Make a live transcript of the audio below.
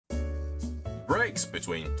breaks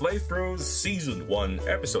between playthroughs, Season 1,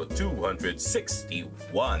 Episode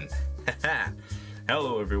 261.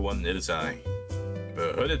 Hello everyone, it is I,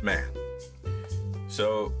 the Hooded Man.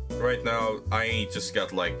 So, right now, I just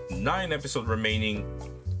got like 9 episodes remaining,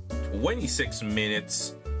 26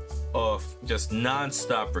 minutes of just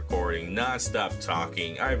non-stop recording, non-stop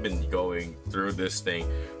talking. I've been going through this thing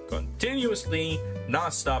continuously,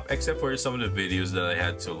 non-stop, except for some of the videos that I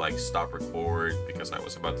had to like stop record because I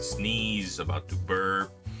was about to sneeze, about to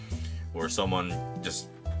burp, or someone just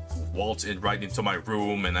waltzed in right into my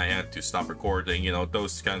room and I had to stop recording, you know,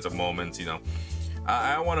 those kinds of moments, you know.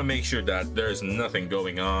 I want to make sure that there's nothing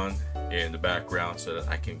going on in the background so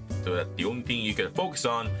that the only thing you can focus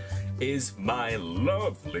on is my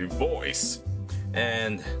lovely voice.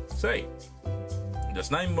 And say,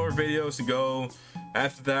 there's 9 more videos to go.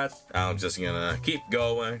 After that, I'm just gonna keep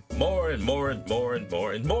going. More and more and more and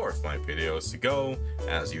more and more of my videos to go,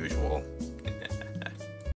 as usual.